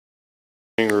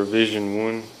revision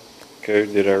 1 code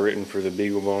that I written for the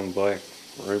Beaglebone Black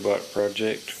robot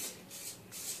project.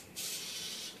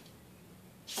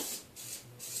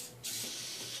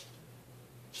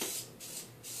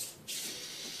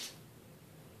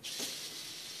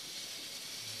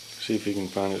 See if it can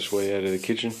find its way out of the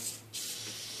kitchen.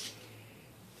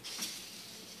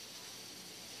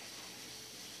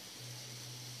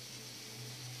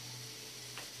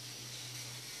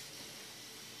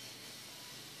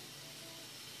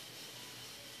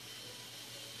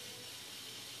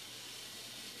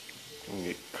 Don't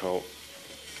get caught.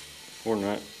 Or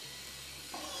not.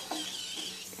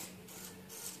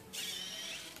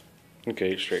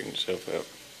 Okay, it straightened itself out.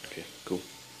 Okay, cool.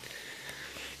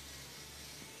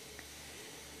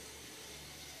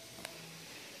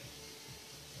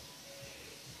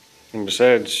 And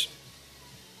besides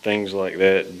things like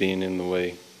that being in the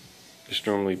way, it's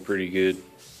normally pretty good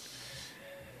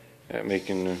at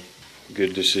making a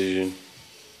good decision.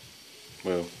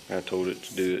 Well, I told it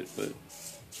to do it, but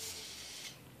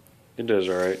it does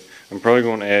alright. I'm probably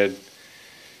going to add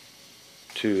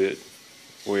to it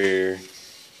where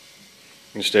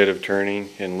instead of turning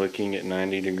and looking at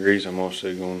 90 degrees, I'm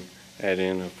also going to add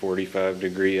in a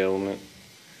 45-degree element,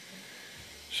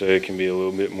 so it can be a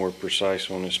little bit more precise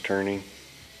on its turning.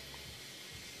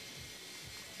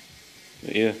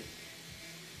 But yeah,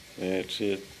 that's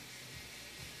it.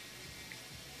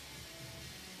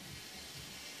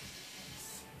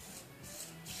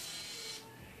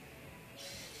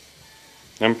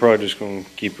 I'm probably just going to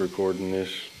keep recording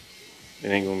this. It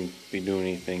ain't going to be doing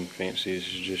anything fancy. This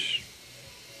is just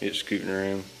it scooting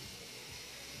around.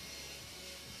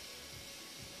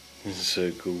 This is so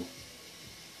cool.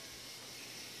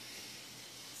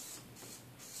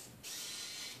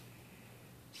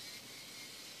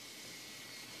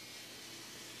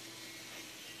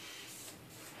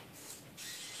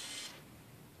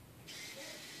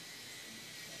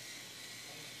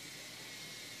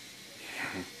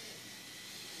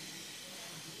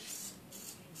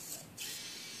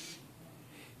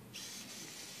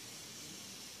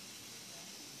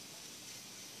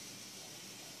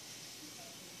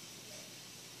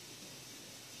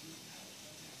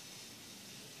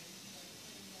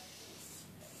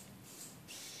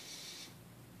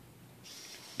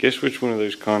 Guess which one of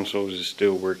those consoles is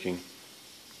still working?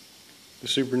 The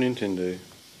Super Nintendo.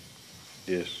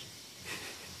 Yes.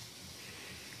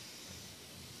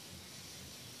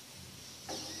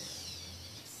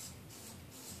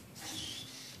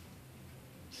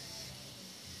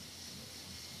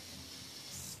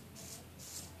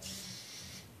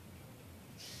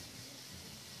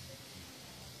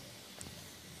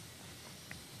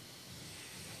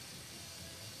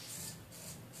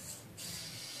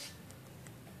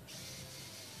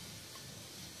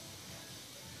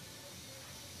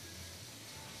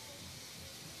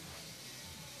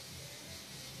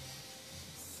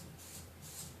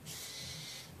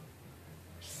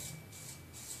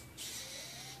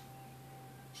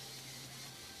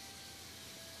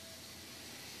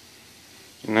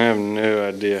 And I have no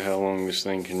idea how long this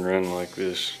thing can run like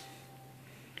this,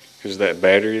 because that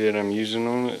battery that I'm using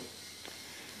on it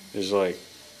is like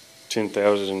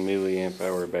 10,000 milliamp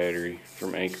hour battery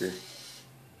from Anchor.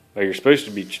 Like it's supposed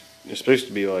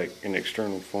to be like an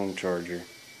external phone charger.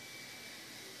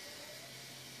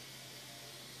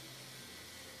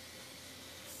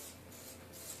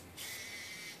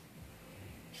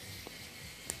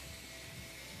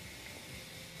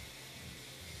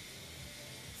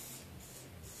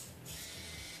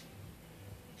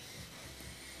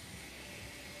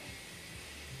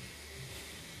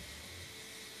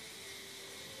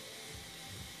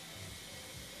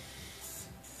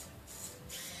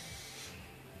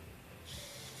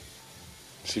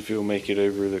 See if it'll make it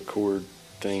over the cord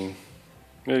thing.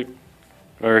 I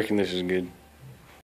reckon this is good.